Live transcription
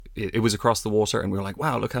it was across the water, and we were like,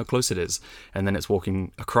 wow, look how close it is. And then it's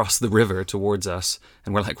walking across the river towards us,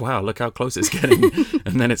 and we're like, wow, look how close it's getting.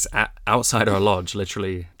 And then it's outside our lodge,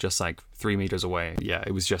 literally just like 3 meters away. Yeah,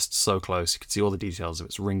 it was just so close. You could see all the details of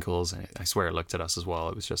its wrinkles, and I swear it looked at us as well.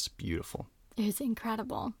 It was just beautiful. It was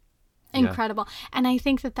incredible. And I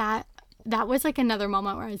think that was like another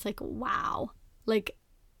moment where I was like, wow, like,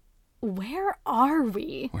 where are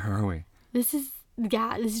we? This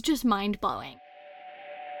is just mind-blowing.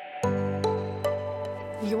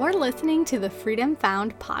 You're listening to the Freedom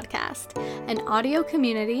Found podcast, an audio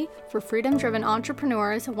community for freedom-driven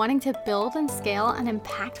entrepreneurs wanting to build and scale an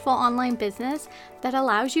impactful online business that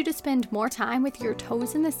allows you to spend more time with your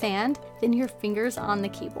toes in the sand than your fingers on the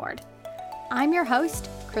keyboard. I'm your host,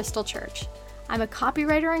 Crystal Church. I'm a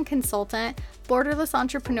copywriter and consultant, borderless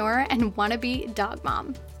entrepreneur, and wannabe dog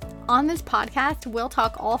mom. On this podcast, we'll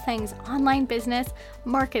talk all things online business,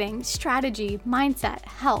 marketing, strategy, mindset,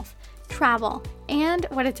 health, travel, and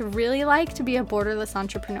what it's really like to be a borderless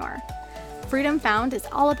entrepreneur. Freedom Found is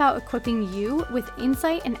all about equipping you with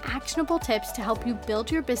insight and actionable tips to help you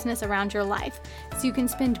build your business around your life so you can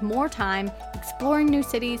spend more time exploring new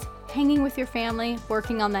cities, hanging with your family,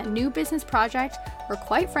 working on that new business project, or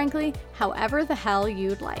quite frankly, however the hell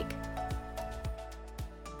you'd like.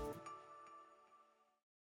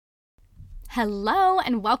 Hello,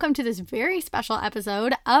 and welcome to this very special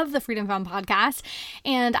episode of the Freedom Found podcast.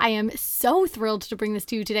 And I am so thrilled to bring this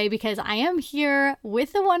to you today because I am here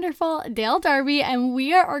with the wonderful Dale Darby, and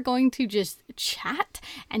we are going to just chat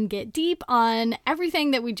and get deep on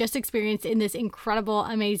everything that we just experienced in this incredible,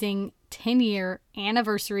 amazing 10-year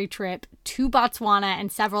anniversary trip to Botswana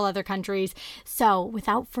and several other countries. So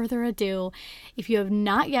without further ado, if you have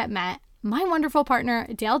not yet met my wonderful partner,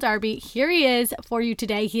 Dale Darby, here he is for you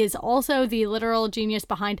today. He is also the literal genius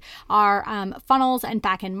behind our funnels and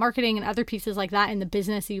back-end marketing and other pieces like that in the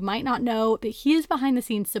business you might not know, but he is behind the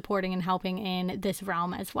scenes supporting and helping in this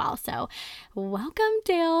realm as well. So welcome,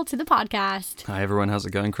 Dale, to the podcast. Hi, everyone. How's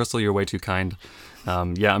it going? Crystal, you're way too kind.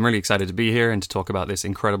 I'm really excited to be here and to talk about this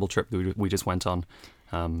incredible trip that we just went on.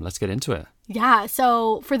 Let's get into it. Yeah,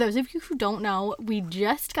 so for those of you who don't know, we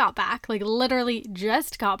just got back, like literally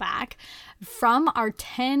just got back from our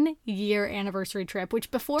 10-year anniversary trip,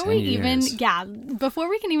 which before we can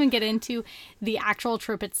even get into the actual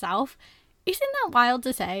trip itself, isn't that wild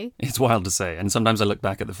to say? It's wild to say. And sometimes I look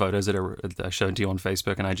back at the photos that are shown to you on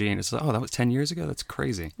Facebook and IG, and it's like, oh, that was 10 years ago? That's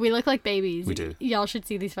crazy. We look like babies. We do. Y'all should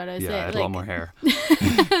see these photos. Yeah, I had a lot more hair.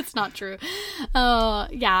 That's not true.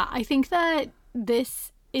 I think that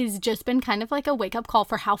this is just been kind of like a wake-up call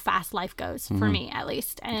for how fast life goes, for me at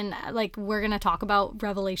least. And like, we're going to talk about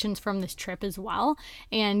revelations from this trip as well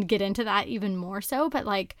and get into that even more so. But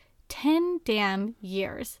like 10 damn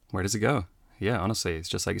years. Where does it go? Yeah, honestly, it's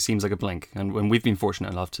just like, it seems like a blink. And when we've been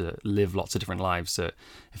fortunate enough to live lots of different lives, so it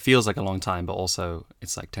feels like a long time, but also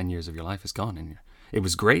it's like 10 years of your life is gone. And it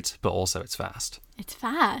was great, but also it's fast. It's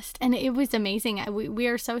fast. And it was amazing. We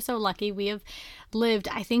are so lucky. We have lived,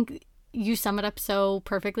 I think, you sum it up so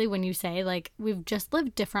perfectly when you say, like, we've just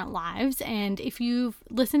lived different lives. And if you've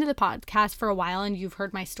listened to the podcast for a while and you've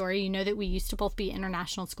heard my story, you know that we used to both be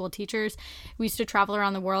international school teachers. We used to travel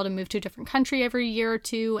around the world and move to a different country every year or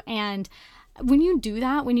two. And when you do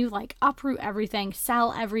that, when you like uproot everything,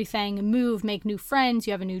 sell everything, move, make new friends,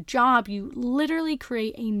 you have a new job, you literally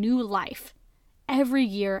create a new life every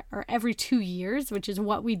year or every 2 years, which is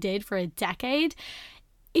what we did for a decade.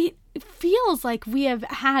 It feels like we have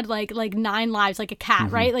had like 9 lives, like a cat,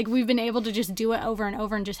 right? Like, we've been able to just do it over and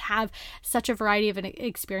over and just have such a variety of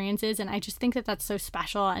experiences. And I just think that that's so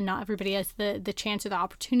special, and not everybody has the chance or the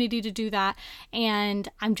opportunity to do that. And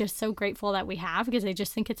I'm just so grateful that we have, because I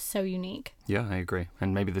just think it's so unique. Yeah, I agree.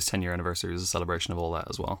 And maybe this 10-year anniversary is a celebration of all that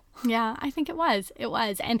as well. Yeah, I think it was.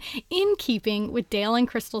 And in keeping with Dale and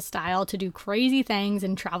Crystal's style to do crazy things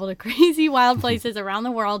and travel to crazy wild places around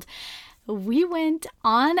the world, we went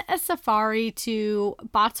on a safari to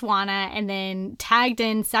Botswana and then tagged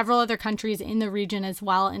in several other countries in the region as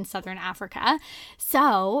well in Southern Africa.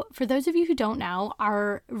 So for those of you who don't know,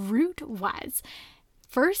 our route was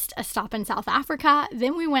first a stop in South Africa.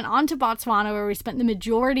 Then we went on to Botswana, where we spent the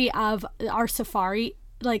majority of our safari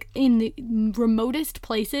like in the remotest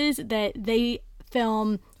places that they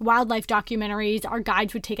film wildlife documentaries. Our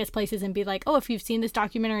guides would take us places and be like, oh, if you've seen this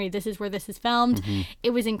documentary, this is where this is filmed. It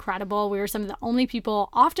was incredible. We were some of the only people.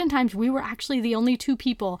 Oftentimes we were actually the only 2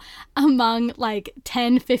 people among like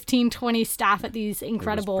 10, 15, 20 staff at these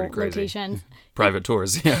incredible locations. Private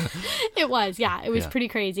tours. Yeah. It was pretty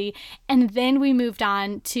crazy. And then we moved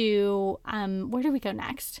on to where did we go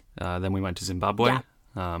next? Then we went to Zimbabwe.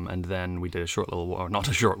 and then we did a short little walk, or not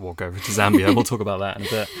a short walk over to Zambia. We'll talk about that in a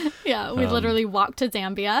bit. Yeah, we literally walked to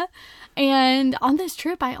Zambia. And on this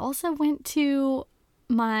trip, I also went to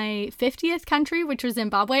my 50th country, which was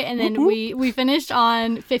Zimbabwe, and then we finished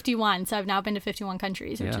on 51. So I've now been to 51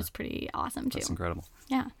 countries, which is pretty awesome too. That's incredible.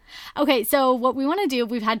 Yeah. Okay, so what we want to do,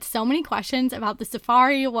 we've had so many questions about the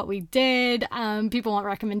safari, what we did. People want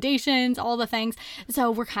recommendations, all the things.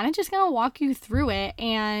 So we're kind of just going to walk you through it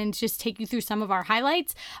and just take you through some of our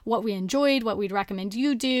highlights, what we enjoyed, what we'd recommend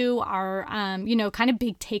you do, our, kind of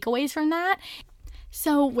big takeaways from that.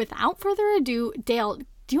 So without further ado, Dale,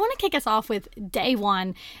 do you want to kick us off with day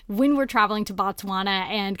one when we're traveling to Botswana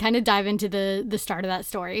and kind of dive into the start of that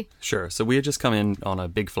story? Sure. So we had just come in on a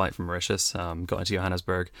big flight from Mauritius, got into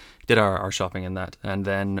Johannesburg, did our shopping in that, and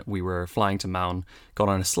then we were flying to Maun, got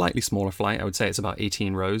on a slightly smaller flight. I would say it's about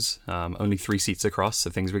 18 rows, only 3 seats across, so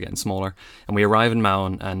things were getting smaller. And we arrive in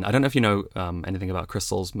Maun, and I don't know if you know anything about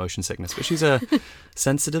Crystal's motion sickness, but she's a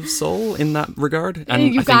sensitive soul in that regard.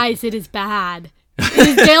 And you guys, it is bad.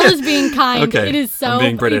 Dale is being kind. Okay, it is so. I'm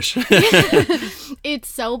being British.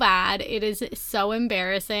 It's so bad. It is so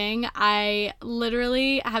embarrassing. I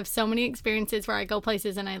literally have so many experiences where I go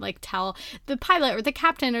places and I like tell the pilot or the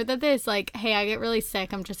captain or this like, hey, I get really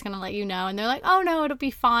sick. I'm just going to let you know. And they're like, oh no, it'll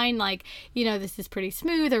be fine. Like, this is pretty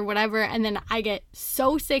smooth or whatever. And then I get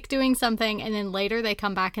so sick doing something. And then later they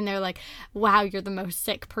come back and they're like, wow, you're the most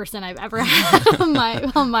sick person I've ever had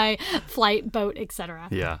on my flight, boat, etc.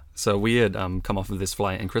 Yeah. So we had come off of this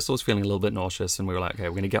flight and Crystal was feeling a little bit nauseous and we were like, okay,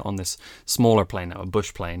 we're going to get on this smaller plane now, a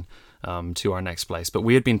bush plane, to our next place. But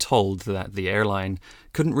we had been told that the airline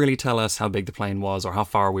couldn't really tell us how big the plane was or how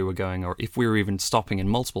far we were going or if we were even stopping in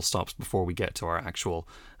multiple stops before we get to our actual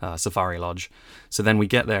safari lodge. So then we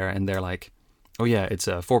get there and they're like, oh yeah, it's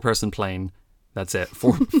a 4-person plane. That's it,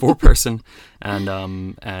 four person,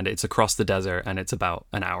 and it's across the desert and it's about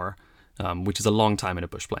an hour. Which is a long time in a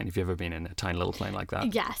bush plane if you've ever been in a tiny little plane like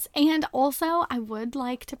that. Yes. And also, I would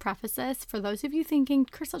like to preface this for those of you thinking,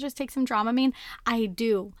 Crystal just takes some Dramamine. I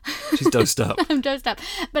do. She's dosed up. I'm dosed up.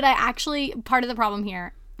 But I actually, part of the problem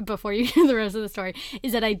here, before you hear the rest of the story,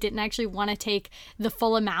 is that I didn't actually want to take the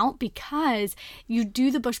full amount because you do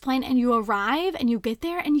the bush plane and you arrive and you get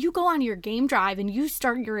there and you go on your game drive and you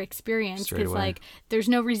start your experience because like there's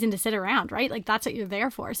no reason to sit around, right? Like that's what you're there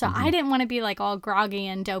for. So I didn't want to be like all groggy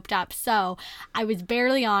and doped up. So I was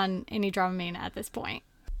barely on any Dramamine at this point.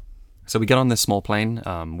 So we get on this small plane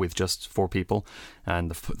with just 4 people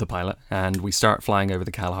and the pilot, and we start flying over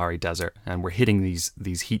the Kalahari Desert, and we're hitting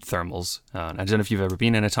these heat thermals. I don't know if you've ever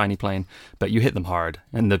been in a tiny plane, but you hit them hard,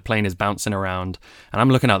 and the plane is bouncing around, and I'm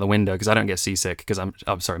looking out the window because I don't get seasick because I'm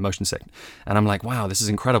motion sick, and I'm like, wow, this is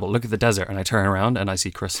incredible. Look at the desert, and I turn around and I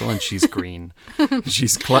see Crystal, and she's green.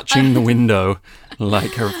 She's clutching the window,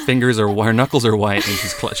 like her knuckles are white, and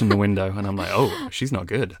she's clutching the window, and I'm like, oh, she's not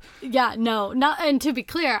good. Yeah, no, not. And to be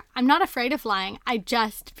clear, I'm not afraid of flying. I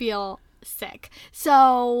just feel sick.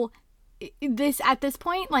 So at this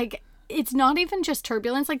point, like, it's not even just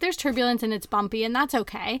turbulence. Like, there's turbulence and it's bumpy and that's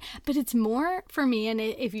okay. But it's more for me. And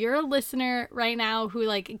if you're a listener right now who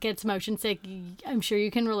like gets motion sick, I'm sure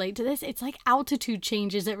you can relate to this. It's like altitude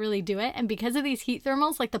changes that really do it. And because of these heat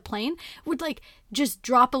thermals, like the plane would like just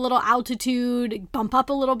drop a little altitude, bump up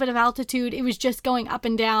a little bit of altitude. It was just going up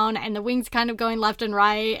and down and the wings kind of going left and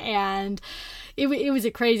right. And it was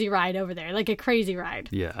a crazy ride over there, like a crazy ride.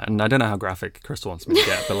 Yeah, and I don't know how graphic Crystal wants me to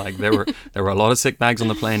get, but like there were a lot of sick bags on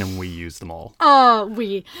the plane, and we used them all. Oh,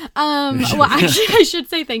 well, actually, I should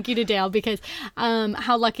say thank you to Dale because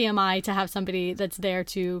how lucky am I to have somebody that's there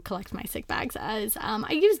to collect my sick bags as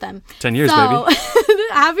I use them. 10 years, baby.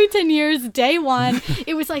 Happy 10 years, day one.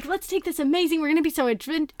 It was like, let's take this amazing. We're gonna be so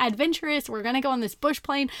adventurous. We're gonna go on this bush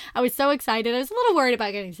plane. I was so excited. I was a little worried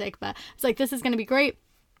about getting sick, but I was like, this is gonna be great.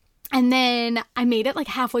 And then I made it like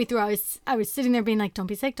halfway through. I was sitting there being like, don't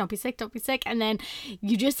be sick, don't be sick, don't be sick. And then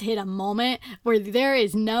you just hit a moment where there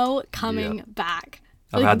is no coming back.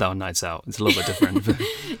 I've had that on nights out. It's a little bit different.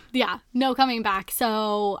 Yeah, no coming back.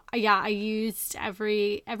 So yeah, I used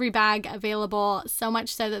every bag available, so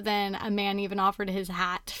much so that then a man even offered his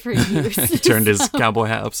hat for use. He turned his cowboy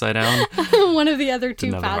hat upside down. One of the other 2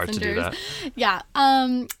 passengers. Hard to do that. Yeah.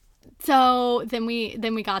 So then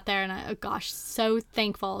we got there and so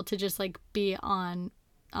thankful to just like be on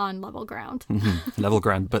level ground. Level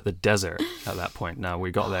ground, but the desert at that point. Now we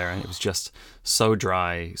got there and it was just so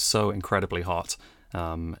dry, so incredibly hot.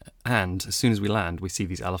 And as soon as we land, we see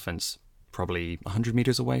these elephants probably 100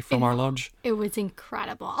 meters away from our lodge. It was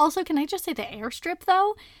incredible. Also, can I just say the airstrip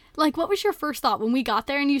though? Like, what was your first thought when we got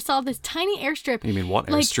there and you saw this tiny airstrip? You mean what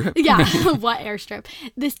like, airstrip? Yeah, what airstrip?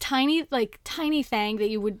 This tiny thing that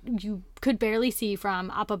you could barely see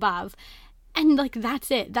from up above. And like,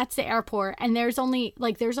 that's it. That's the airport. And there's only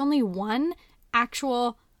one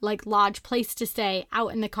actual like lodge place to stay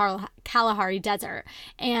out in the Kalahari Desert.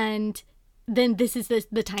 And then this is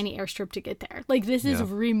the tiny airstrip to get there. Like, this is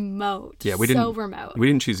remote. Yeah, we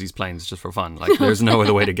didn't choose these planes just for fun. Like, there's no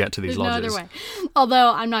other way to get to these lodges. No other way.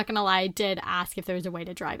 Although, I'm not going to lie, I did ask if there was a way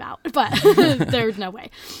to drive out, but there's no way.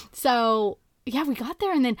 So, yeah, we got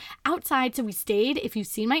there and then outside. So we stayed. If you've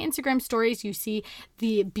seen my Instagram stories, you see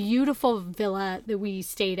the beautiful villa that we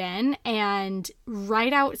stayed in. And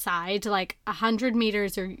right outside, like 100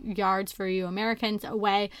 meters or yards for you Americans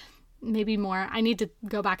away, maybe more. I need to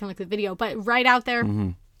go back and look at the video, but right out there,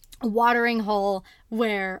 a watering hole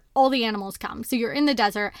where all the animals come. So you're in the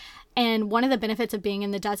desert, and one of the benefits of being in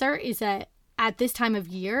the desert is that at this time of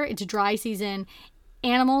year, it's dry season.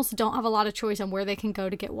 Animals don't have a lot of choice on where they can go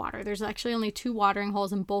to get water. There's actually only 2 watering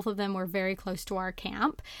holes, and both of them were very close to our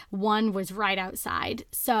camp. One was right outside.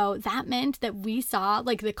 So that meant that we saw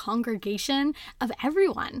like the congregation of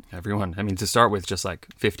everyone. I mean, to start with, just like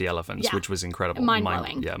 50 elephants, which was incredible.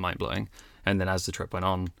 Mind-blowing. Mind-blowing. And then as the trip went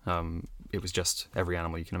on, it was just every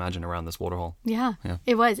animal you can imagine around this waterhole. Yeah.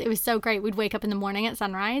 It was so great. We'd wake up in the morning at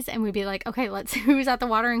sunrise and we'd be like, okay, who's at the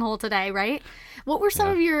watering hole today, right? What were some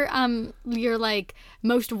of your like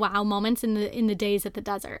most wow moments in the days at the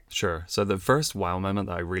desert? Sure. So the first wow moment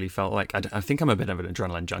that I really felt like, I think I'm a bit of an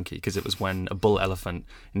adrenaline junkie, because it was when a bull elephant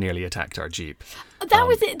nearly attacked our Jeep. That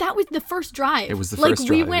was it. That was the first drive. It was the first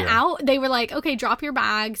drive. Like, we went out. They were like, okay, drop your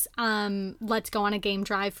bags. Let's go on a game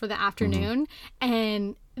drive for the afternoon.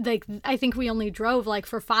 And like, I think we only drove like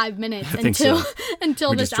for 5 minutes until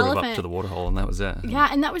we this just drove elephant up to the waterhole, and that was it. Yeah,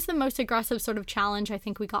 and that was the most aggressive sort of challenge I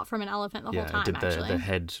think we got from an elephant the whole time. It did the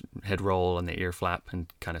head roll and the ear flap and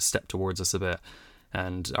kind of stepped towards us a bit.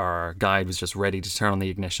 And our guide was just ready to turn on the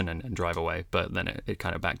ignition and drive away, but then it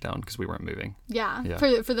kind of backed down because we weren't moving. Yeah.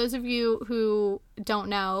 For those of you who don't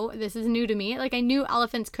know, this is new to me. Like, I knew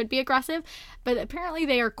elephants could be aggressive, but apparently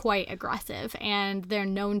they are quite aggressive, and they're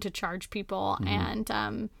known to charge people.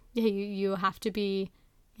 And you have to be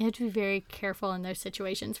very careful in those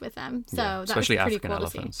situations with them. So that especially was pretty African cool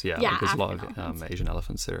elephants. To see. Yeah, because a lot African of elephants. Asian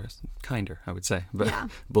elephants are kinder, I would say. But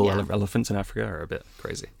bull elephants in Africa are a bit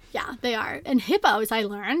crazy. Yeah, they are. And hippos, I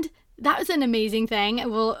learned. That was an amazing thing.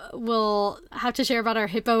 We'll have to share about our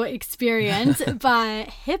hippo experience. But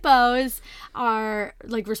hippos are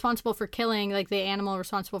like responsible for killing, like the animal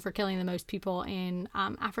responsible for killing the most people in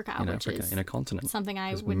Africa, in a continent. Something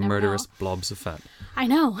I Those would never murderous know. blobs of fat. I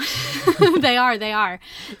know. They are.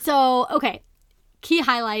 So, okay. Key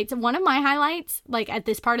highlights. One of my highlights, like at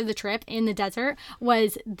this part of the trip in the desert,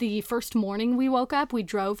 was the first morning we woke up. We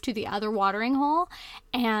drove to the other watering hole,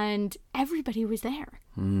 and everybody was there.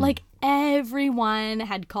 Like, everyone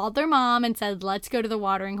had called their mom and said, let's go to the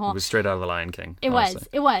watering hole. It was straight out of The Lion King. It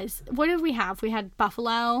was. What did we have? We had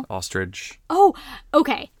buffalo. Ostrich. Oh,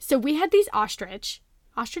 okay. So we had these ostriches.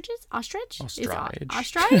 Ostrich? Ostrich.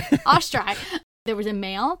 There was a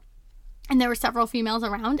male. And there were several females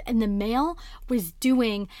around, and the male was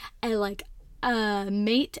doing a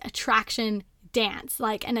mate attraction dance.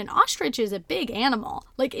 Like, and an ostrich is a big animal.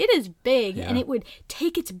 Like, it is big, and it would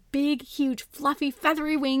take its big, huge, fluffy,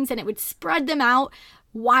 feathery wings, and it would spread them out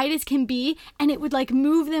wide as can be, and it would like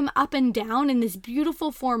move them up and down in this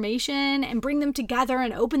beautiful formation and bring them together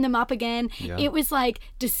and open them up again. It was like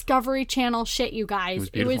Discovery Channel shit, you guys.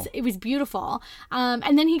 It was beautiful.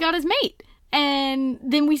 And then he got his mate. And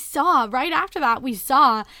then right after that, we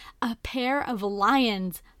saw a pair of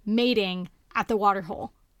lions mating at the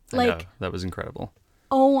waterhole. I know. That was incredible.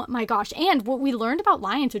 Oh my gosh. And what we learned about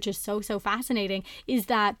lions, which is so fascinating, is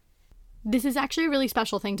that this is actually a really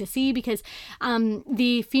special thing to see, because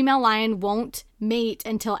the female lion won't mate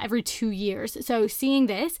until every 2 years. So seeing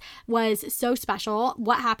this was so special.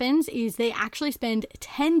 What happens is they actually spend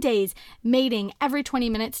 10 days mating every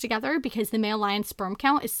 20 minutes together, because the male lion's sperm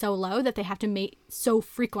count is so low that they have to mate so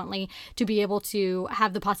frequently to be able to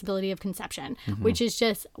have the possibility of conception, which is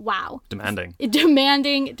just, wow. Demanding.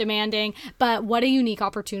 Demanding. But what a unique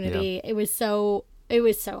opportunity. Yeah. It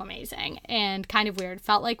was so amazing and kind of weird.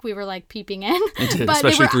 Felt like we were like peeping in. It did,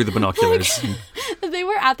 especially through the binoculars. They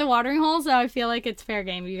were at the watering hole, so I feel like it's fair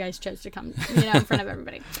game. You guys chose to come, in front of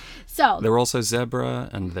everybody. So there were also zebra,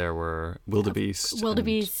 and there were wildebeest.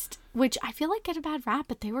 Which I feel like get a bad rap,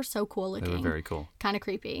 but they were so cool looking. They were very cool. Kind of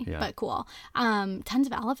creepy, but cool. Tons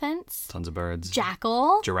of elephants. Tons of birds.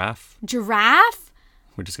 Jackal. Giraffe.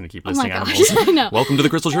 We're just going to keep Oh my listing gosh, animals. I know. Welcome to the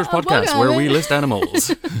Crystal Church podcast, welcome. where we list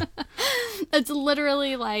animals. It's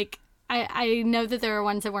literally like, I know that there are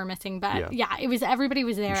ones that we're missing, but yeah, it was, everybody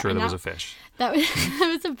was there. I'm sure and there was a fish. that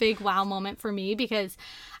was a big wow moment for me, because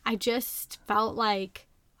I just felt like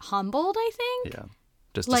humbled, I think. Yeah.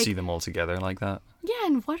 Just to see them all together like that. Yeah,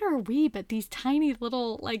 and what are we but these tiny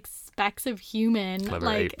little like specks of human, Clever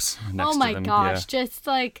like apes next oh to my them, gosh, yeah. just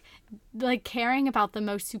like caring about the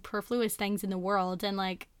most superfluous things in the world, and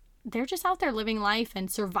like they're just out there living life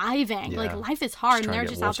and surviving. Yeah. Like life is hard, Just and trying they're to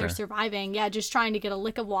just get out there water. surviving. Yeah, just trying to get a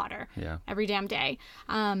lick of water. Yeah. Every damn day.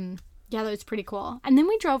 Yeah, that was pretty cool. And then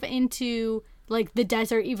we drove into like the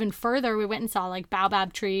desert even further. We went and saw like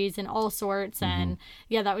baobab trees and all sorts, and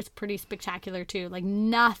yeah, that was pretty spectacular too. Like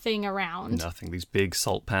nothing around. Nothing. These big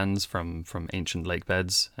salt pans from ancient lake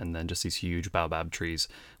beds, and then just these huge baobab trees,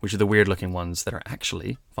 which are the weird looking ones that are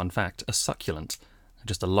actually, fun fact, a succulent.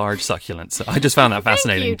 Just a large succulent. So I just found that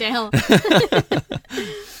fascinating. Thank you,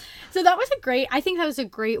 Dale. So that was I think that was a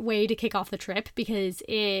great way to kick off the trip, because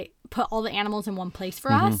it put all the animals in one place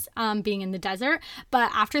for us, being in the desert. But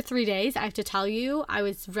after 3 days, I have to tell you, I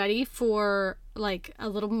was ready for like a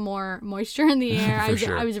little more moisture in the air.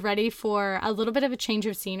 Sure. I was ready for a little bit of a change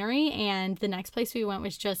of scenery. And the next place we went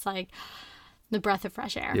was just like the breath of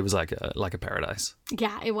fresh air. It was like a paradise.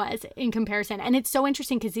 Yeah, it was in comparison. And it's so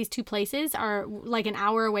interesting because these two places are like an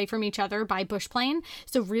hour away from each other by bush plane.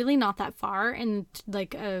 So really not that far in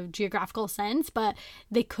like a geographical sense, but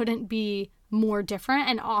they couldn't be more different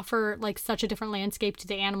and offer like such a different landscape to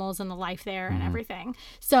the animals and the life there and everything.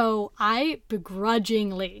 So I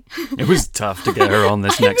begrudgingly It was tough to get her on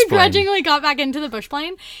this I next plane. begrudgingly got back into the bush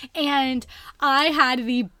plane, and I had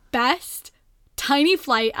the best tiny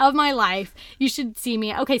flight of my life. You should see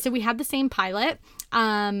me. Okay, so we had the same pilot,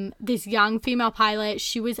 this young female pilot.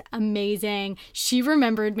 She was amazing. She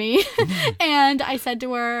remembered me. And I said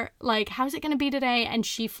to her, like, how's it going to be today? And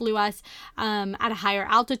she flew us at a higher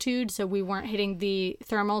altitude, so we weren't hitting the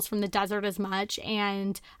thermals from the desert as much.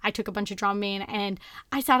 And I took a bunch of Dramamine, and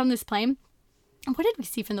I sat on this plane. And what did we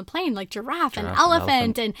see from the plane? Like giraffe and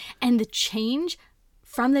elephant. And the change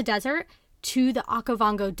from the desert to the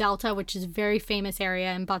Okavango Delta, which is a very famous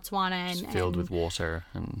area in Botswana. It's filled with water.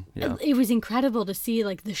 And yeah. It was incredible to see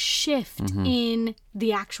like the shift in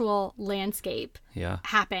the actual landscape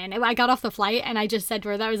happen. I got off the flight and I just said to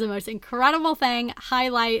her, that was the most incredible thing.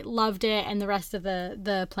 Highlight, loved it. And the rest of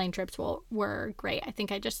the plane trips were great. I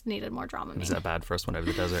think I just needed more Dramamine. It was that bad first one over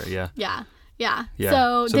the desert, yeah. Yeah. Yeah.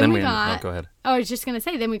 So then we got... go ahead. I was just going to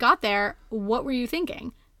say, then we got there. What were you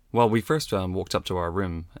thinking? Well, we first walked up to our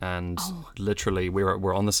room, and literally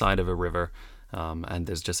we're on the side of a river, and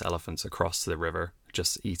there's just elephants across the river,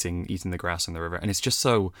 just eating the grass in the river, and it's just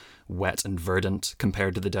so wet and verdant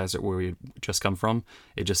compared to the desert where we just come from.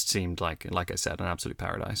 It just seemed like I said, an absolute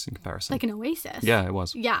paradise in comparison. Like an oasis. Yeah, it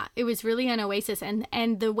was. Yeah, it was really an oasis,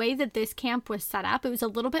 and the way that this camp was set up, it was a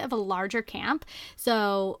little bit of a larger camp,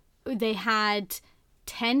 so they had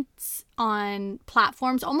tents on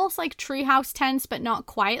platforms, almost like treehouse tents, but not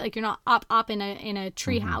quite. Like you're not up in a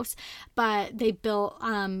treehouse, but they built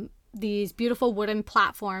these beautiful wooden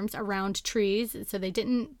platforms around trees, so they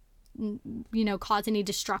didn't cause any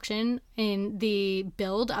destruction in the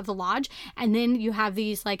build of the lodge. And then you have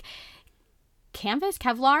these like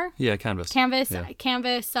Kevlar. Yeah, canvas,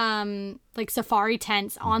 like safari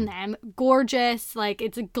tents on them. Gorgeous, like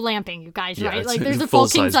it's a glamping, you guys, right? Like there's a full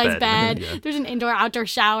full king-size bed. Yeah. There's an indoor-outdoor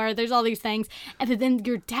shower. There's all these things, and then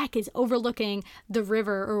your deck is overlooking the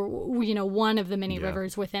river, or one of the many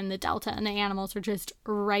rivers within the delta, and the animals are just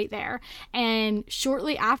right there. And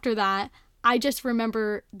shortly after that, I just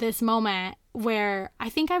remember this moment where I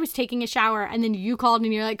think I was taking a shower, and then you called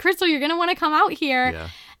and you're like, Crystal, you're gonna want to come out here. Yeah.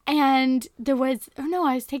 And I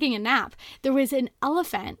was taking a nap. There was an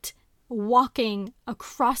elephant walking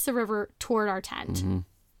across the river toward our tent. Mm-hmm.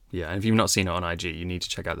 Yeah, and if you've not seen it on IG, you need to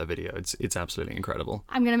check out the video. It's absolutely incredible.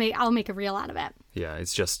 I'll make a reel out of it. Yeah,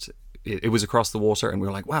 it's just it was across the water, and we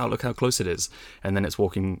were like, wow, look how close it is. And then it's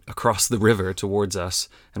walking across the river towards us,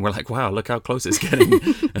 and we're like, wow, look how close it's getting.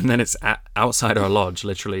 And then it's outside our lodge,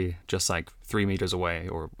 literally just like 3 meters away,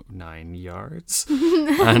 or 9 yards.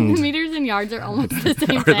 And meters and yards are almost the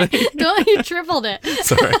same thing. No, you tripled it.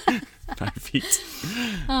 Sorry. 9 feet.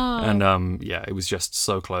 And it was just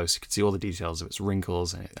so close. You could see all the details of its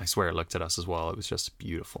wrinkles, and I swear it looked at us as well. It was just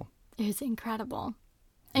beautiful. It was incredible.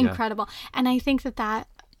 Incredible. Yeah. And I think that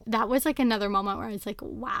was like another moment where I was like,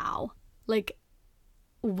 wow, like,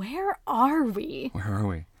 where are we? Where are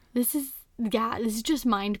we? This is just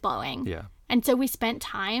mind blowing. Yeah. And so we spent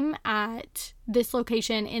time at this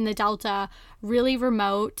location in the Delta, really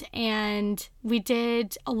remote, and we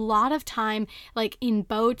did a lot of time like in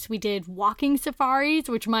boats. We did walking safaris,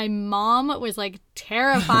 which my mom was like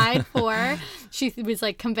terrified for. She was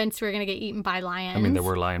like convinced we were going to get eaten by lions. I mean, there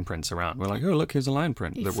were lion prints around. We're like, oh, look, here's a lion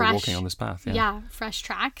print that we're walking on this path. Yeah, fresh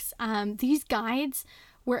tracks. These guides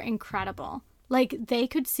were incredible. Like, they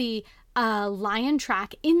could see a lion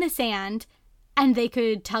track in the sand, and they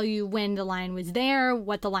could tell you when the lion was there,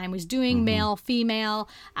 what the lion was doing, male, female,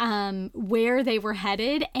 where they were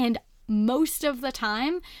headed. And most of the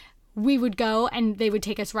time, we would go and they would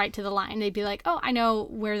take us right to the lion. They'd be like, oh, I know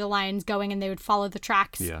where the lion's going. And they would follow the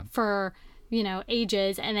tracks for,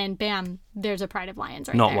 ages. And then, bam, there's a pride of lions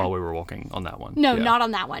right there. Not while we were walking on that one. No, not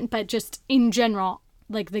on that one. But just in general,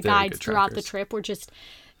 like the guides throughout the trip were just...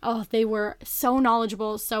 Oh, they were so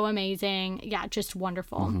knowledgeable, so amazing. Yeah, just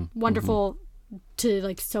wonderful. Wonderful to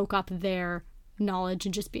like soak up their knowledge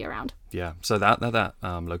and just be around. Yeah, so that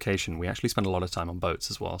location, we actually spent a lot of time on boats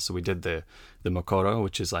as well. So we did the Mokoro,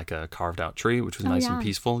 which is like a carved out tree, which was nice and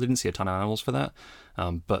peaceful. Didn't see a ton of animals for that.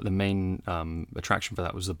 But the main attraction for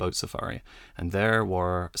that was the boat safari. And there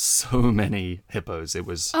were so many hippos. It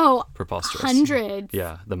was preposterous. Hundreds.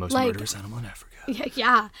 Yeah, the most murderous animal in Africa.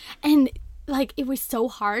 Yeah. And like, it was so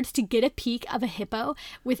hard to get a peek of a hippo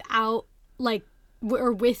without like,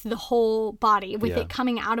 or with the whole body, with it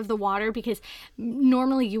coming out of the water, because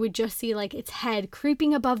normally you would just see like its head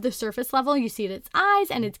creeping above the surface level. You see its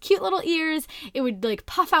eyes and its cute little ears. It would like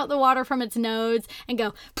puff out the water from its nose and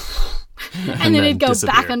go, and then it'd go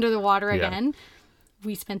back under the water again.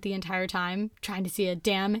 We spent the entire time trying to see a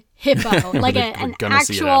damn hippo, like an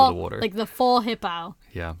actual, like the full hippo.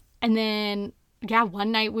 Yeah. And then... Yeah,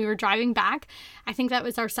 one night we were driving back. I think that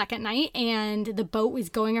was our second night, and the boat was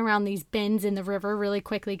going around these bends in the river really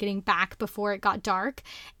quickly, getting back before it got dark.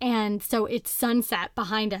 And so it's sunset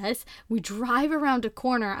behind us. We drive around a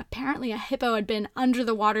corner. Apparently a hippo had been under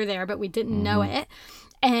the water there, but we didn't know it.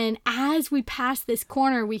 And as we pass this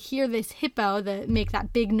corner, we hear this hippo make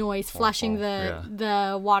that big noise, flushing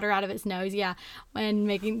the water out of its nose. Yeah, and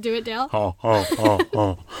do it, Dale.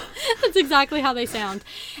 That's exactly how they sound.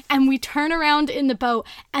 And we turn around in the boat,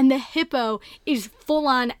 and the hippo is full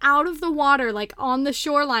on out of the water, like on the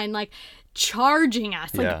shoreline, like charging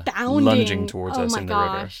us, like bounding, lunging towards us in the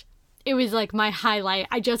river. It was like my highlight.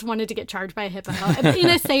 I just wanted to get charged by a hippo in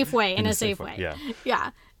a safe way. In a safe way.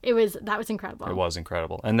 Yeah. That was incredible. It was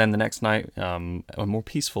incredible. And then the next night, a more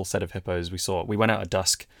peaceful set of hippos we went out at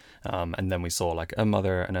dusk, and then we saw like a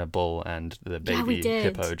mother and a bull and the baby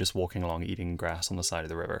hippo just walking along eating grass on the side of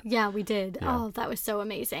the river. Yeah, we did. Yeah. Oh, that was so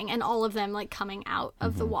amazing. And all of them like coming out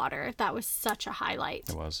of the water. That was such a highlight.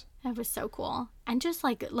 It was. That was so cool. And just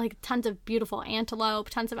like tons of beautiful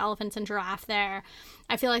antelope, tons of elephants and giraffe there.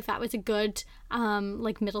 I feel like that was a good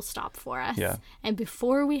middle stop for us. Yeah. And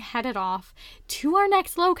before we headed off to our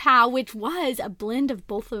next locale, which was a blend of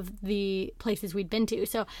both of the places we'd been to.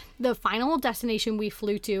 So the final destination we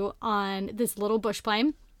flew to on this little bush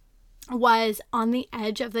plane was on the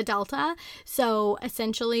edge of the Delta. So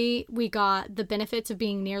essentially we got the benefits of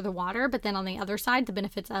being near the water, but then on the other side, the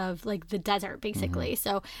benefits of like the desert, basically.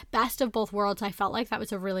 So best of both worlds. I felt like that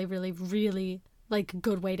was a really, really, really like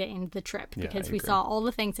good way to end the trip, because we saw all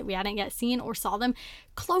the things that we hadn't yet seen, or saw them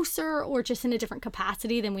closer or just in a different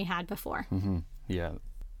capacity than we had before. Yeah.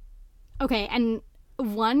 Okay. And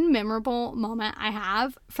one memorable moment I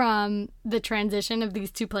have from the transition of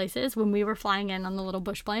these two places when we were flying in on the little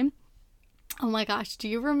bush plane. Oh my gosh, do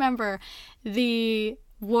you remember the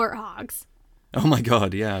warthogs? Oh my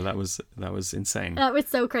God, yeah, that was insane. That was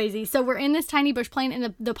so crazy. So we're in this tiny bush plane,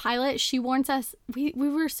 and the pilot, she warns us, we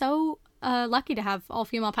were so lucky to have all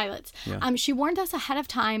female pilots. Yeah. She warned us ahead of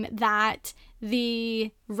time that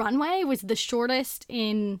the runway was the shortest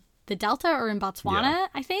in the Delta or in Botswana,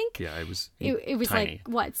 I think. Yeah, it was tiny.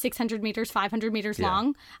 Like, 600 meters, 500 meters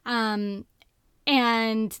long.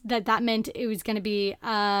 And that meant it was going to be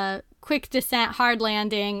a quick descent, hard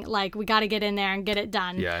landing. Like, we got to get in there and get it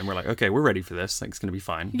done. Yeah, and we're like, okay, we're ready for this. Like, it's going to be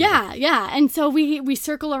fine. Yeah. And so we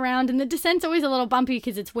circle around, and the descent's always a little bumpy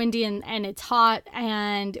because it's windy and it's hot.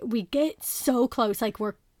 And we get so close. Like,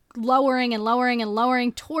 we're lowering and lowering and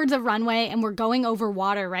lowering towards a runway, and we're going over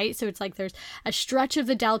water, right? So it's like there's a stretch of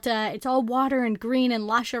the Delta. It's all water and green and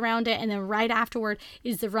lush around it. And then right afterward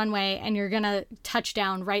is the runway, and you're going to touch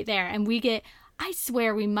down right there. And we get... I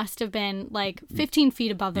swear we must have been like 15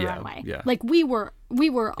 feet above the runway. Yeah. Like we were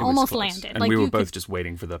almost landed. And like we were both just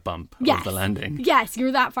waiting for the bump of the landing. Yes,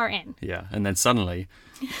 you're that far in. Yeah. And then suddenly,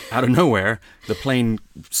 out of nowhere, the plane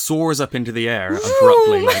soars up into the air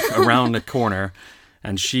abruptly, like around a corner.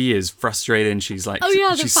 And she is frustrated, and she's like, Oh,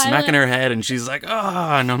 yeah, the she's pilot. smacking her head, and she's like,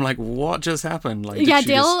 ah, and I'm like, what just happened? Like, did Yeah, she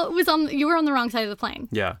Dale was on. You were on the wrong side of the plane.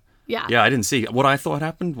 yeah. Yeah. Yeah, I didn't see. What I thought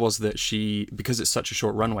happened was that because it's such a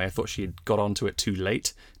short runway, I thought she had got onto it too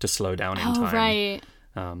late to slow down in Oh, time. right.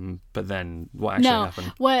 But then what actually No,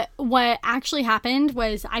 happened? what actually happened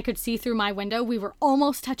was I could see through my window. We were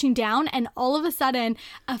almost touching down, and all of a sudden,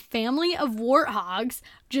 a family of warthogs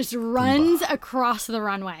just runs across the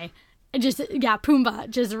runway. Pumbaa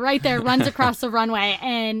just right there runs across the runway,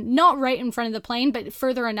 and not right in front of the plane, but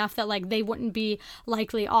further enough that like they wouldn't be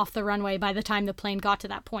likely off the runway by the time the plane got to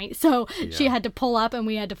that point. So she had to pull up, and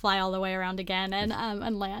we had to fly all the way around again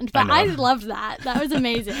and land. But I loved that. That was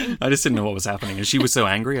amazing. I just didn't know what was happening, and she was so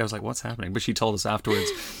angry. I was like, "What's happening?" But she told us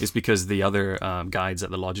afterwards it's because the other guides at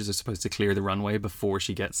the lodges are supposed to clear the runway before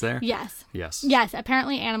she gets there. Yes. Yes.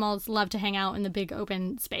 Apparently, animals love to hang out in the big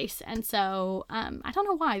open space, and so I don't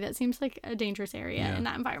know why. That seems like a dangerous area in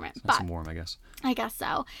that environment. It's nice But and warm, I guess. I guess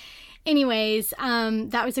so. Anyways,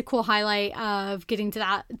 that was a cool highlight of getting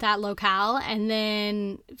to that locale, and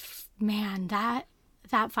then man, that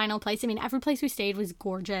final place. I mean, every place we stayed was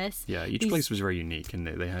gorgeous. Yeah, each place was very unique, and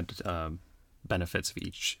they had benefits of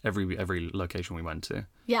every location we went to.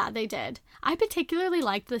 Yeah, they did. I particularly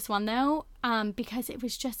liked this one though, because it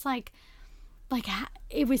was just like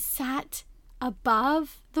it was sat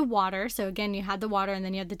above the water. So again, you had the water, and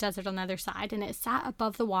then you had the desert on the other side, and it sat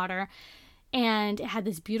above the water, and it had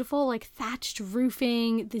this beautiful like thatched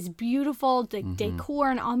roofing, this beautiful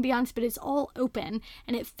decor and ambiance, but it's all open,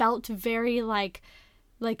 and it felt very like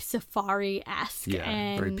safari-esque. Yeah,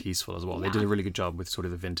 and very peaceful as well. yeah. They did a really good job with sort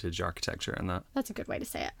of the vintage architecture and that. That's a good way to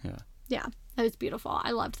say it. Yeah. Yeah, that was beautiful.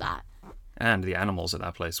 I loved that. And the animals at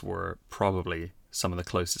that place were probably some of the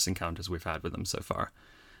closest encounters we've had with them so far.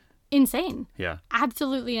 Insane. Yeah.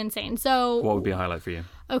 Absolutely insane. So What would be a highlight for you?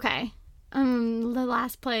 okay. The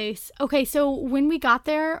last place. Okay, so when we got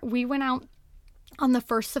there, we went out on the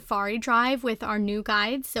first safari drive with our new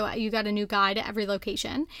guides. So you got a new guide at every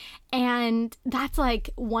location. And that's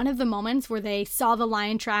like one of the moments where they saw the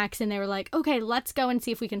lion tracks and they were like, okay, let's go and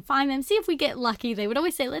see if we can find them, see if we get lucky. They would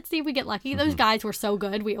always say, let's see if we get lucky. Those guys were so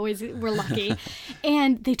good. We always were lucky.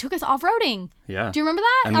 And they took us off-roading. Yeah. Do you remember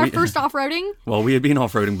that? And Our first off-roading? Well, we had been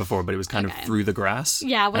off-roading before, but it was kind of through the grass.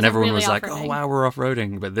 Yeah, it wasn't and everyone really was like, off-roading. oh, wow, we're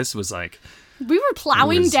off-roading. But this was like... We were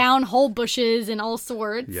plowing was- down whole bushes and all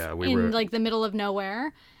sorts Yeah, we in were- like the middle of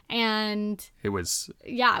nowhere. And It was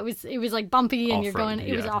yeah, it was like bumpy and you're going, off-roading.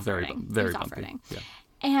 it was Yeah, off-roading. very It was bumpy. off-roading. Yeah.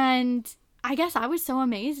 And I guess I was so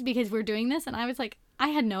amazed because we're doing this and I was like, I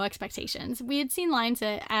had no expectations. We had seen lions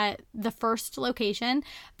at the first location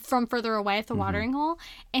from further away at the watering hole.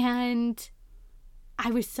 And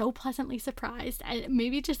I was so pleasantly surprised and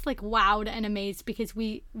maybe just like wowed and amazed because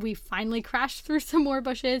we finally crashed through some more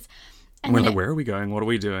bushes. And We're then like, where are we going? What are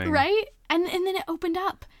we doing? right? And then it opened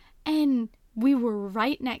up and we were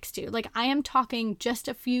right next to, like I am talking just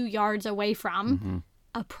a few yards away from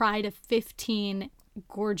a pride of 15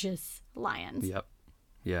 gorgeous lions. Yep.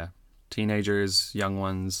 Yeah. Teenagers, young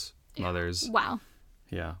ones, mothers. Wow.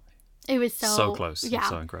 Yeah. It was So close. Yeah.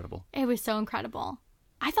 So incredible. It was so incredible.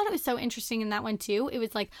 I thought it was so interesting in that one too. It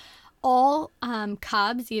was like all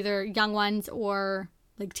cubs, either young ones or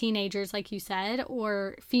like teenagers, like you said,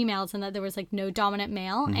 or females, and that there was like no dominant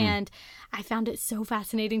male. And I found it so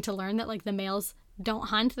fascinating to learn that like the males don't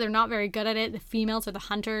hunt. They're not very good at it. The females are the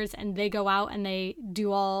hunters, and they go out and they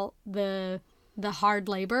do all the hard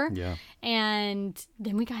labor. Yeah. And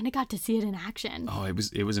then we kind of got to see it in action. Oh,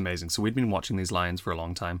 it was amazing. So we'd been watching these lions for a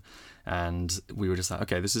long time, and we were just like,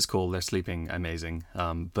 okay, this is cool. They're sleeping, amazing.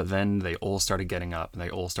 But then they all started getting up, and they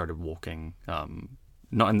all started walking.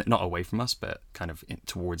 Not away from us, but kind of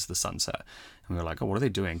towards the sunset. And we were like, oh, what are they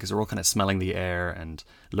doing? Because they're all kind of smelling the air and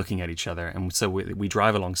looking at each other. And so we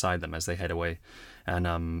drive alongside them as they head away.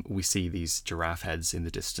 And we see these giraffe heads in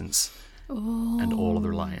the distance. Oh. And all of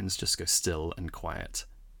the lions just go still and quiet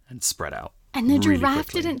and spread out. And the really giraffe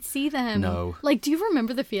quickly. didn't see them. No. Like, do you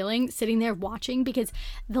remember the feeling sitting there watching? Because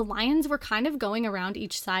the lions were kind of going around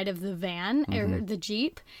each side of the van or the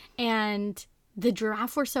Jeep. And the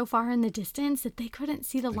giraffe were so far in the distance that they couldn't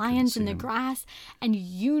see the lions in the grass. And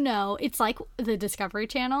it's like the Discovery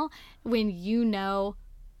Channel when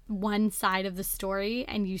one side of the story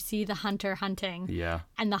and you see the hunter hunting. Yeah.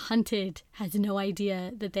 And the hunted has no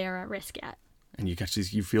idea that they are at risk yet. And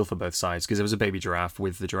you feel for both sides, because there was a baby giraffe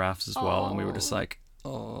with the giraffes as well. And we were just like,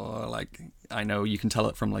 oh, like, I know you can tell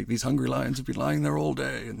it from like these hungry lions have been lying there all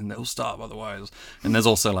day and then they'll stop otherwise. And there's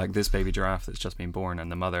also like this baby giraffe that's just been born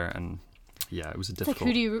and the mother. And yeah, it was a It's like, difficult.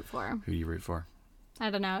 who do you root for? Who do you root for? I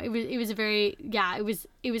don't know. It was a very, it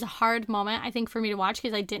was a hard moment, I think, for me to watch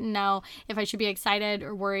because I didn't know if I should be excited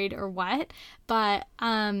or worried or what. But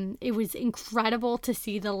it was incredible to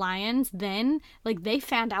see the lions then. Like, they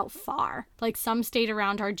fanned out far. Like, some stayed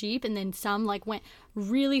around our Jeep and then some, like, went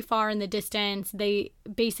really far in the distance. They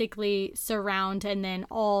basically surround and then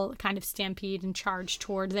all kind of stampede and charge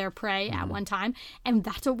toward their prey at one time. And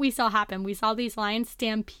that's what we saw happen. We saw these lions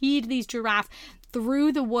stampede these giraffe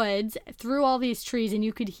through the woods, through all these trees, and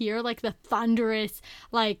you could hear like the thunderous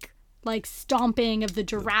like stomping of the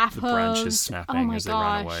giraffe the hooves. branches snapping as they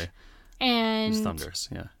ran away. And it was thunderous,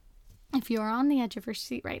 yeah. If you're on the edge of your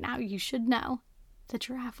seat right now, you should know the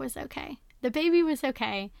giraffe was okay. The baby was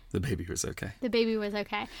okay. The baby was okay. The baby was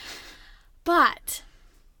okay. But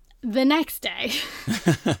the next day...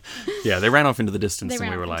 Yeah, they ran off into the distance and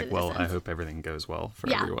we were like, well, distance. I hope everything goes well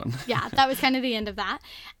for everyone. Yeah, that was kind of the end of that.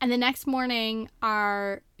 And the next morning,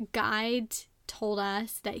 our guide told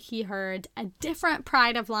us that he heard a different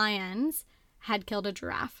pride of lions had killed a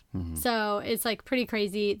giraffe. Mm-hmm. So it's like pretty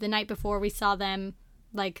crazy. The night before we saw them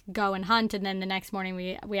like go and hunt, and then the next morning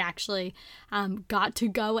we actually got to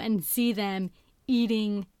go and see them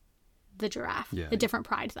eating the giraffe. Yeah. A different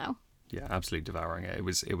pride though. Yeah, absolutely devouring it. It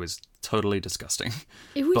was totally disgusting.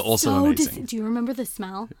 It was but also so amazing. do you remember the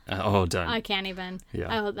smell? Don't. I can't even.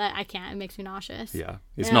 Yeah. I can't. It makes me nauseous. Yeah.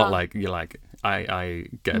 It's not like you're like I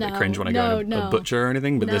get a bit cringe when I go in a butcher or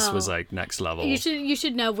anything, but this was like next level. You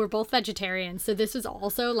should know we're both vegetarians, so this was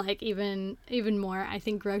also like even more I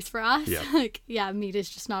think gross for us. Yeah. Like meat is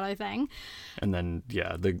just not our thing. And then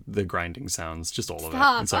the grinding sounds, just all of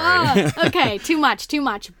Stop. it. Sorry. Okay, too much.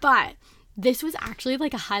 But this was actually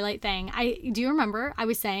like a highlight thing. Do you remember I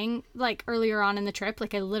was saying like earlier on in the trip,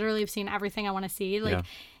 like I literally have seen everything I want to see. Like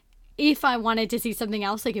if I wanted to see something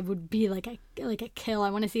else, like it would be like a kill.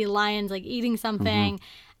 I want to see lions like eating something.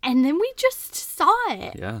 Mm-hmm. And then we just saw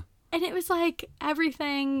it. Yeah. And it was like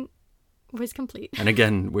everything was complete. And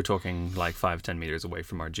again, we're talking like 5-10 meters away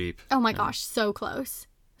from our Jeep. Oh my gosh, so close.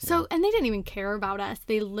 So, and they didn't even care about us.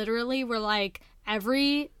 They literally were like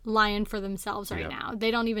every lion for themselves right now. They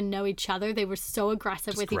don't even know each other. They were so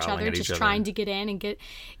aggressive with each other, just trying to get in and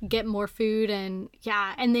get more food. And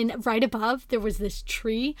and then right above there was this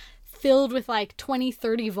tree filled with like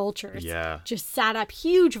 20-30 vultures. Yeah. Just sat up,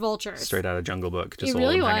 huge vultures. Straight out of Jungle Book. Just it all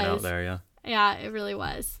really of them hanging was. out there, yeah. Yeah, it really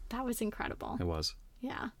was. That was incredible. It was.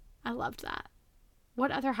 Yeah, I loved that. What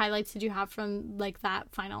other highlights did you have from like that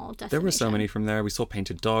final destination? There were so many from there. We saw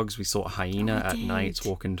painted dogs. We saw a hyena at night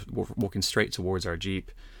walking straight towards our Jeep.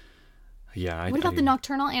 Yeah. What about the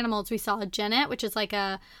nocturnal animals? We saw a genet, which is like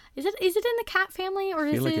is it in the cat family or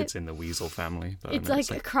is it? I feel like it's in the weasel family. But it's like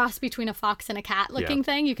a cross between a fox and a cat looking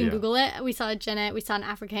thing. You can Google it. We saw a genet. We saw an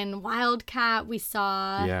African wild cat. We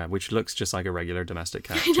saw... Yeah, which looks just like a regular domestic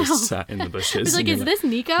cat just sat in the bushes. I was like, is this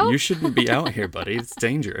Nico? You shouldn't be out here, buddy. It's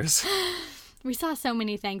dangerous. We saw so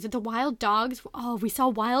many things. The wild dogs. Oh, we saw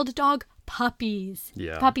wild dog puppies.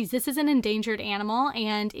 Yeah. Puppies. This is an endangered animal.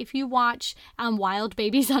 And if you watch Wild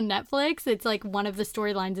Babies on Netflix, it's like one of the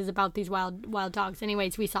storylines is about these wild dogs.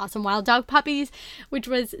 Anyways, we saw some wild dog puppies, which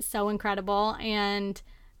was so incredible. And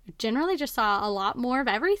generally just saw a lot more of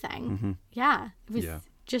everything. Mm-hmm. Yeah. It was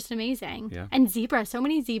just amazing. Yeah. And zebra. So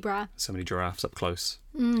many zebra. So many giraffes up close.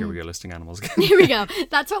 Here we go, listing animals again. Here we go.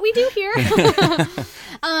 That's what we do here.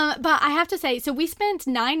 But I have to say, so we spent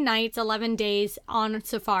 9 nights, 11 days on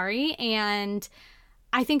safari, and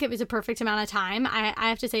I think it was a perfect amount of time. I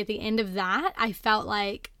have to say, at the end of that, I felt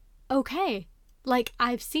like, okay, like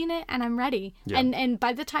I've seen it and I'm ready. Yeah. And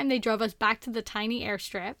by the time they drove us back to the tiny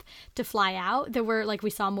airstrip to fly out, there were like, we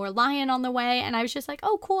saw more lion on the way, and I was just like,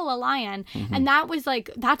 oh cool, a lion. Mm-hmm. And that was like,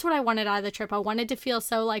 that's what I wanted out of the trip. I wanted to feel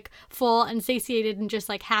so like full and satiated and just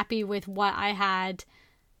like happy with what I had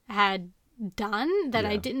done that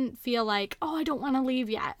I didn't feel like, oh, I don't want to leave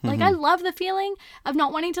yet. Mm-hmm. Like I love the feeling of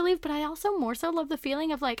not wanting to leave, but I also more so love the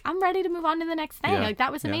feeling of like I'm ready to move on to the next thing. Like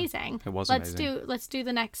that was amazing. It was amazing. Let's do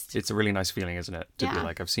the next. It's a really nice feeling, isn't it? To be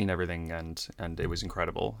like, I've seen everything and it was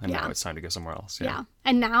incredible, and now it's time to go somewhere else. Yeah.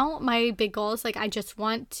 And now my big goal is like I just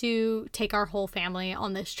want to take our whole family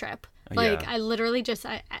on this trip. Like I literally just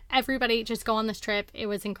everybody just go on this trip. It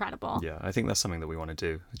was incredible. Yeah, I think that's something that we want to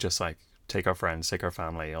do. Just like take our friends, take our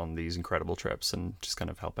family on these incredible trips and just kind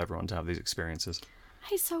of help everyone to have these experiences.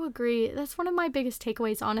 I so agree. That's one of my biggest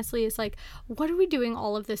takeaways, honestly, is like, what are we doing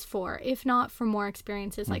all of this for? If not for more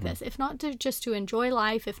experiences like this, if not to just to enjoy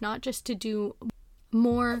life, if not just to do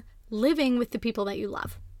more living with the people that you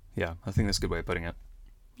love. Yeah, I think that's a good way of putting it.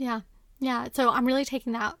 Yeah. Yeah, so I'm really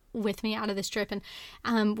taking that with me out of this trip,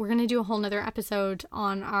 and we're going to do a whole nother episode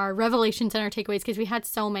on our revelations and our takeaways, because we had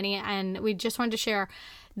so many, and we just wanted to share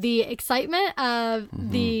the excitement of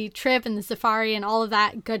the trip and the safari and all of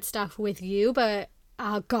that good stuff with you. But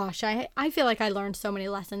gosh, I feel like I learned so many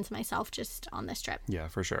lessons myself just on this trip. Yeah,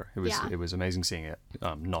 for sure. It was amazing seeing it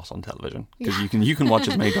not on television, because you can watch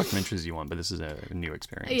as many documentaries as you want, but this is a new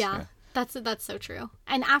experience. Yeah. That's so true.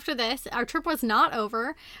 And after this, our trip was not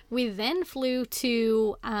over. We then flew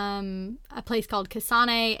to a place called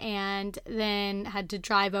Kasane, and then had to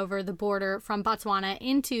drive over the border from Botswana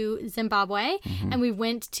into Zimbabwe. And we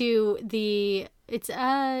went to it's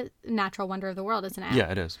a natural wonder of the world, isn't it?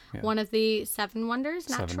 Yeah, it is. Yeah. One of the seven wonders,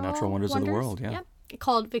 Seven natural wonders of the world, yeah. Yep.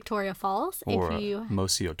 Called Victoria Falls. Or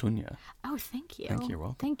Mosi Otunya. Oh, thank you. Thank you, you're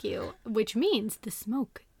welcome. Thank you. Which means the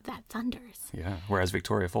smoke that thunders. Yeah, whereas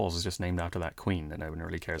Victoria Falls is just named after that queen that no one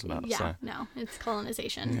really cares about. Yeah, so. No, it's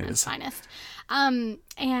colonization at its finest. And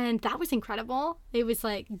that was incredible. It was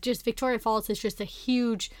like, just Victoria Falls is just a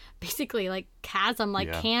huge, basically like chasm,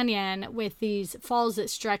 like canyon, with these falls that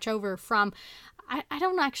stretch over from, I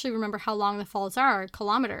don't actually remember how long the falls are,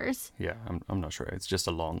 kilometers. Yeah, I'm not sure. It's just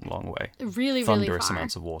a long way. Really Thunderous far.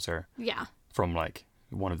 amounts of water. Yeah. From like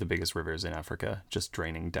one of the biggest rivers in Africa, just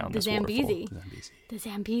draining down this Zambezi. waterfall. The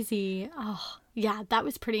Zambezi. Oh, yeah, that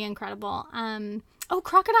was pretty incredible.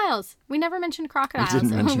 Crocodiles. We never mentioned crocodiles. We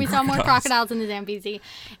didn't mention We saw more crocodiles. crocodiles in the Zambezi.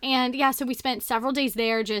 And yeah, so we spent several days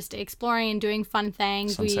there just exploring and doing fun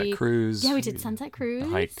things. Sunset cruise. Yeah, we did sunset cruise. The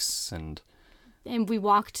hikes and we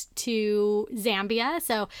walked to Zambia.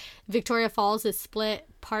 So Victoria Falls is split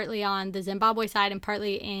partly on the Zimbabwe side and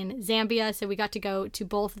partly in Zambia. So we got to go to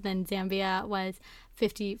both. Then Zambia was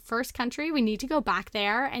 51st country. We need to go back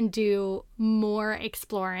there and do more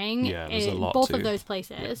exploring in both of those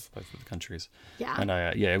places. Yeah, both of the countries. Yeah. And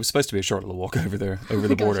it was supposed to be a short little walk over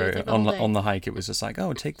the border. On the hike, it was just like,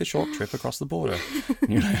 oh, take the short trip across the border.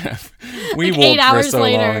 We walked 8 hours for so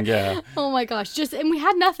later. long. Yeah. Oh my gosh. And we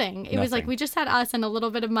had nothing. It was like Nothing. we just had us and a little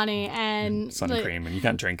bit of money and Sun cream, and you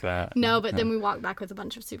can't drink that. No, but then we walked back with a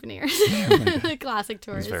bunch of souvenirs. Classic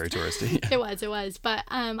tourist. It was very touristy. It was. But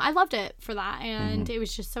I loved it for that. And it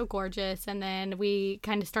was just so gorgeous. And then we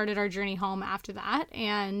kind of started our journey home after that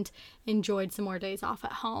and enjoyed some more days off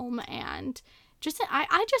at home. And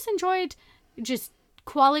I just enjoyed just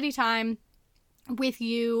quality time with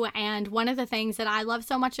you. And one of the things that I love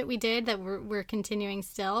so much that we did, that we're continuing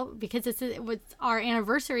still, because it was our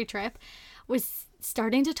anniversary trip, was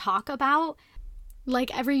starting to talk about,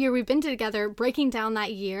 like, every year we've been together, breaking down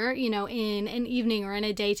that year, in an evening or in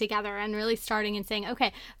a day together, and really starting and saying,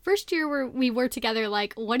 okay, first year we were together,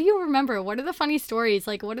 like, what do you remember? What are the funny stories?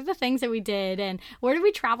 Like, what are the things that we did, and where did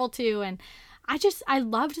we travel to? And I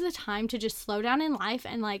loved the time to just slow down in life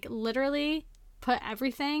and, like, literally put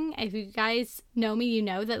everything. If you guys know me, you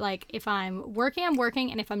know that, like, if I'm working, I'm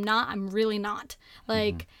working, and if I'm not, I'm really not.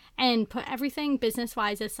 Like, and put everything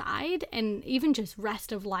business-wise aside, and even just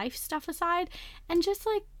rest of life stuff aside, and just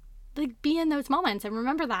like be in those moments and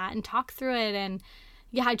remember that and talk through it. And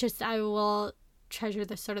yeah, I will treasure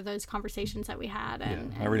those conversations that we had.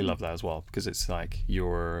 And I really love that as well, because it's like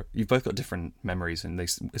you've both got different memories, and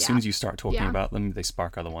as soon as you start talking about them, they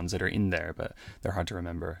spark other ones that are in there, but they're hard to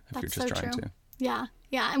remember if you're just trying to. Yeah,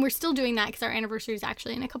 and we're still doing that because our anniversary is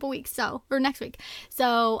actually in a couple weeks, or next week.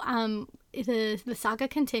 So the saga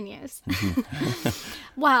continues.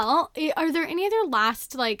 Well, are there any other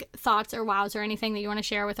last thoughts or wows or anything that you want to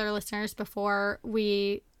share with our listeners before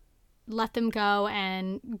we let them go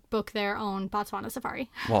and book their own Botswana safari?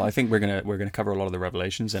 Well, I think we're gonna cover a lot of the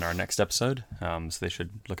revelations in our next episode, so they should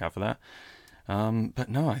look out for that. But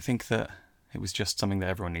no, I think that it was just something that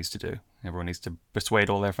everyone needs to do. Everyone needs to persuade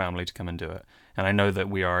all their family to come and do it. And I know that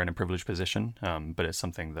we are in a privileged position, but it's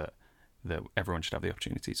something that everyone should have the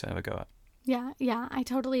opportunity to have a go at. Yeah, I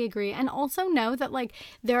totally agree. And also know that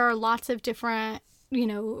there are lots of different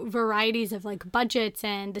varieties of budgets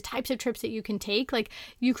and the types of trips that you can take.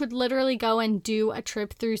 You could literally go and do a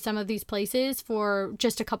trip through some of these places for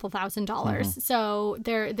just a couple $1,000s. So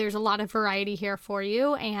there's a lot of variety here for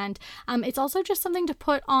you. And it's also just something to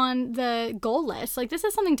put on the goal list. This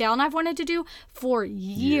is something Dale and I've wanted to do for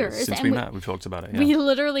years. Since we met, we've talked about it. Yeah. We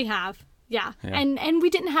literally have. Yeah. And we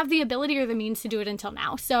didn't have the ability or the means to do it until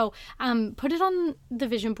now. So put it on the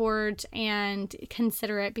vision board and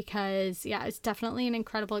consider it, because it's definitely an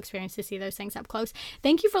incredible experience to see those things up close.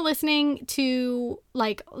 Thank you for listening to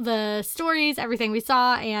like the stories, everything we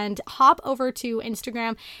saw, and hop over to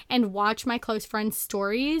Instagram and watch my close friends'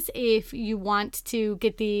 stories if you want to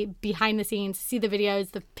get the behind the scenes, see the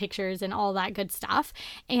videos, the pictures, and all that good stuff.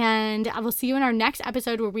 And I will see you in our next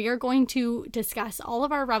episode, where we are going to discuss all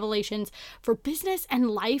of our revelations for business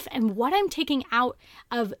and life, and what I'm taking out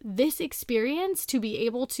of this experience to be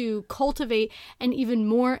able to cultivate an even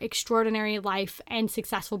more extraordinary life and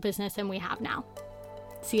successful business than we have now.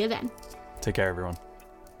 See you then. Take care, everyone.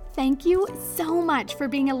 Thank you so much for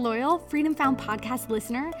being a loyal Freedom Found podcast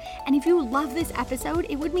listener. And if you love this episode,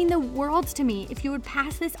 it would mean the world to me if you would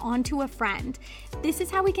pass this on to a friend. This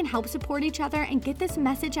is how we can help support each other and get this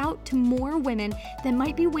message out to more women that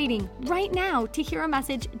might be waiting right now to hear a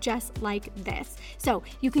message just like this. So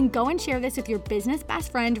you can go and share this with your business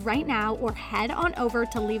best friend right now, or head on over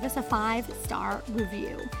to leave us a 5-star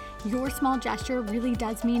review. Your small gesture really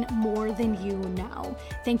does mean more than you know.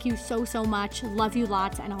 Thank you so much. Love you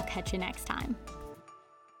lots, and I'll catch you next time.